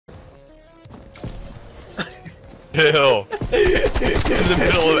Ew. In the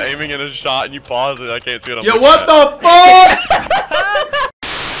middle of aiming in a shot and you pause it, I can't see what I'm Yo, looking what at. the fuck?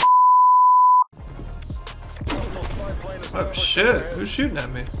 Oh shit, who's shooting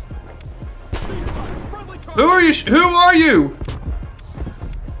at me? Who are you? Who are you?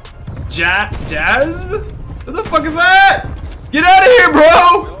 Jazz? What the fuck is that? Get out of here,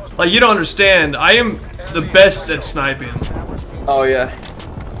 bro! Like, you don't understand. I am the best at sniping. Oh yeah.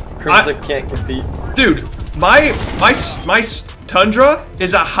 Crimson can't compete. Dude, my Tundra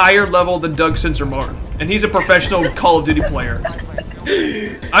is a higher level than Doug Sensor Martin, and he's a professional Call of Duty player.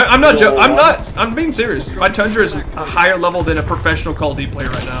 I'm not joking. I'm being serious. My Tundra is a higher level than a professional Call of Duty player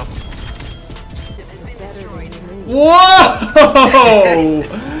right now. Whoa!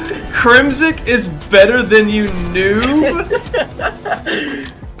 Crimsic is better than you noob?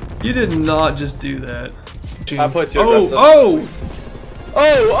 You did not just do that. I played too aggressive.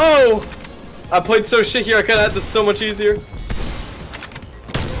 Oh! I played so shit here, I could've had this so much easier.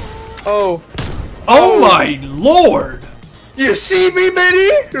 Oh my lord! You see me,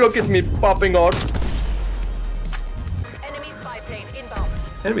 baby? Look at me popping off. Enemy spy plane inbound.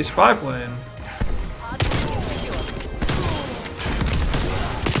 Enemy spy plane.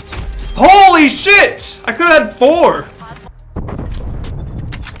 Holy shit! I could've had 4!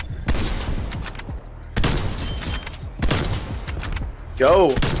 Go!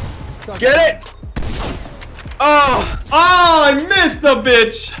 Get it! Oh! Oh, I missed the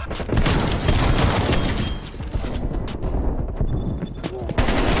bitch!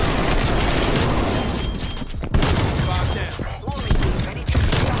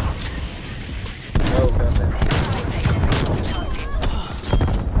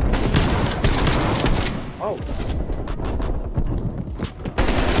 Oh.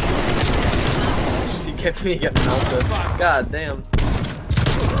 She kept me getting melted. God damn.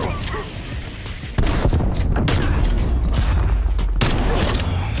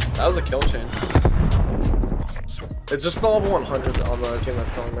 That was a kill chain. It's just the level 100 on the team that's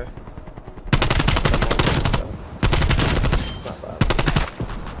killing me. So, it's not bad.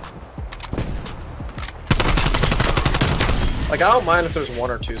 Like, I don't mind if there's 1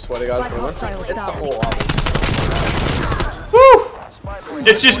 or 2 sweaty guys, but once it's the whole level. Woo!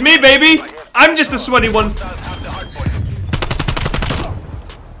 It's just me, baby! I'm just the sweaty one.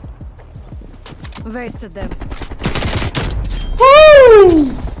 Wasted them. Woo!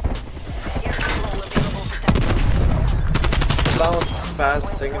 Silence spaz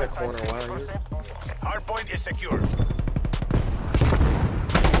sing in a corner. Wow. Hardpoint is secure.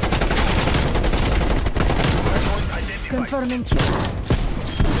 Confirming kill.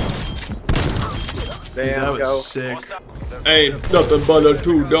 Damn, That was go. sick. Ain't nothing but a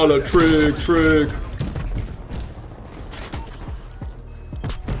 $2 trick.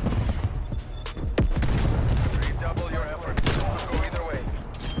 Redouble your efforts. Go either way.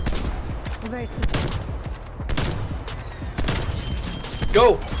 Wasted.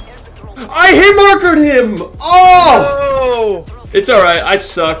 Go! I hit markered him! Oh! Oh! It's alright, I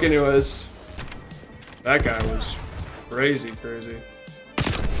suck anyways. That guy was crazy.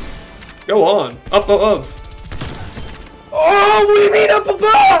 Go on. Up. Oh, what do you mean up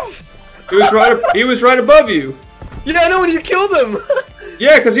above? He was right above you. Yeah, I know when you killed him.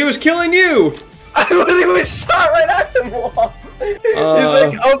 Yeah, because he was killing you. I literally was shot right at him once. He's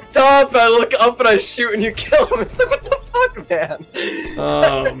like up top, I look up and I shoot and you kill him. It's like, what the fuck, man?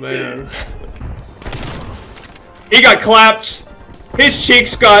 Oh, man. He got clapped. His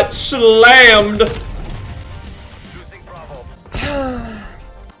cheeks got slammed. Losing Bravo.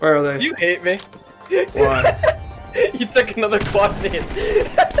 Where are they? You hate me. Why? You took another quad nade.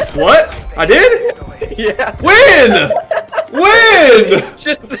 What? I did? Yeah. When? When?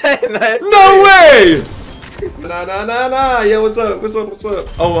 Just then. No way! Nah. Yeah, what's up?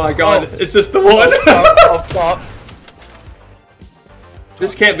 Oh my god, it's just the one. Up top.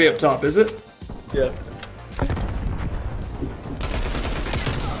 This can't be up top, is it? Yeah.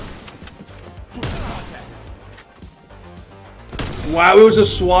 Wow, it was a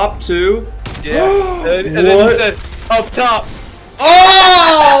swap too? Yeah. and then What? he said, up top.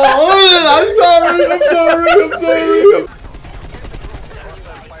 Oh! I'm sorry.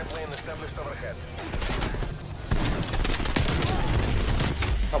 Spy plane established overhead.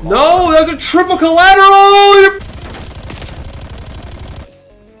 No, that's a triple collateral!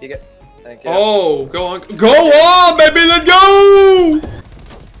 You get. Thank you. Oh, go on, baby, let's go!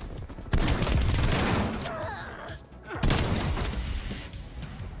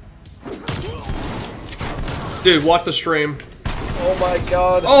 Dude, watch the stream. Oh my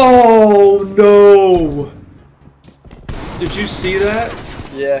god. Oh no! Did you see that?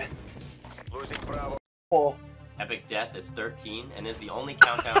 Yeah. Losing Bravo. Oh. Epic Death is 13 and is the only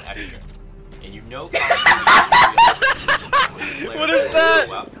countdown extra. And you know Call of Duty What is that?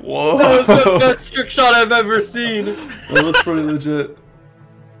 Whoa. That was the best trick shot I've ever seen. That looks pretty legit.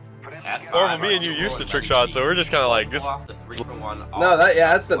 Normal, me and you used to trick shot, so we're just kind of like this. No,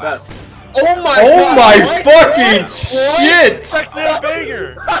 that's the best. Oh my Oh god! my what? fucking What? shit! It's actually a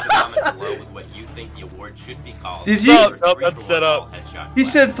banger. Did you? Nope, that's set up. He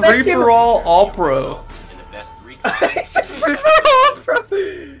said 3 for all pro. Free for all, bro.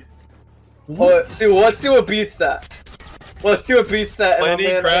 Oh, dude, let's see what beats that. Let's see what beats that. And Lenny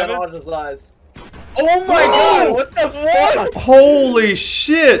my man Kravitz? on his eyes. Oh my god! What the fuck? Holy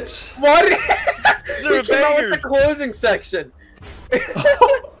shit! What? They're We came out bangers. with the closing section.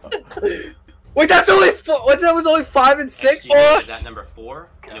 Wait, that's only what? That was only 5 and 6. Is at number 4,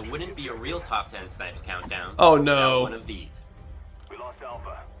 and it wouldn't be a real top 10 snipes countdown. Oh, without no. One of these. We lost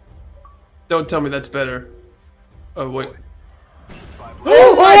Alpha. Don't tell me that's better. Oh wait.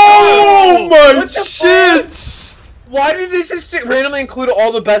 Oh my Oh god! my What the shit! Why did they just randomly include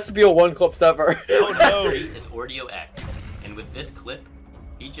all the best BO1 clips ever? Oh no. Is Ordio X, and with this clip,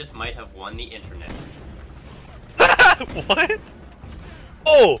 he just might have won the internet. What?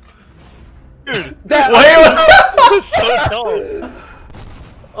 Oh! Dude, That Wait, so dumb.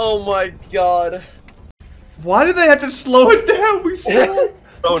 Oh my god. why did they have to slow it down? We saw.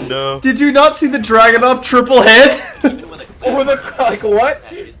 Oh no. Did you not see the Dragunov triple head? Even with a clip Over the like what?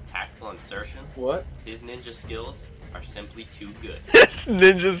 that is tactical insertion, What? his ninja skills are simply too good. It's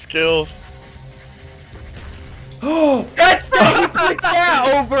ninja skills. That's not like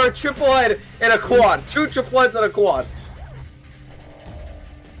that over a triple head and a quad. 2 triple heads and a quad.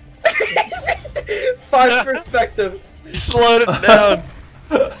 5 perspectives. Slowed it down.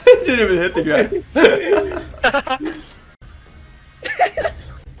 He didn't even hit the guy.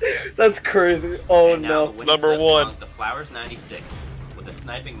 That's crazy. Oh And now no. the winning Number clip 1. belongs to Flowers 96 with a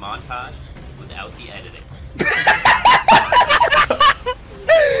sniping montage without the editing.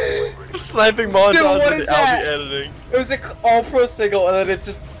 Sniping montage Dude, what is without that? the editing. It was a all-pro single, and then it's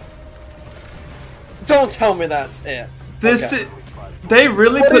just. Don't tell me that's it. This Okay. they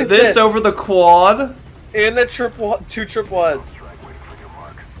really What put is this this? over the quad. And the 2 triple heads.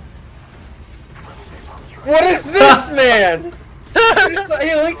 What is this, man?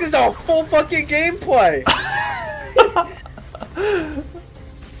 He linked his whole full fucking gameplay.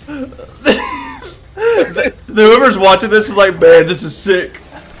 Whoever's watching this is like, man, this is sick.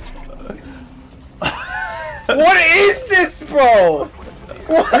 What is this, bro?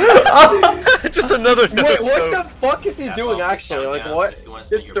 Just another Wait, what no-scope. the fuck is he That's doing all for actually? Like countdown. what? If you wanna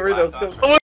spin It's your Doritos black scopes.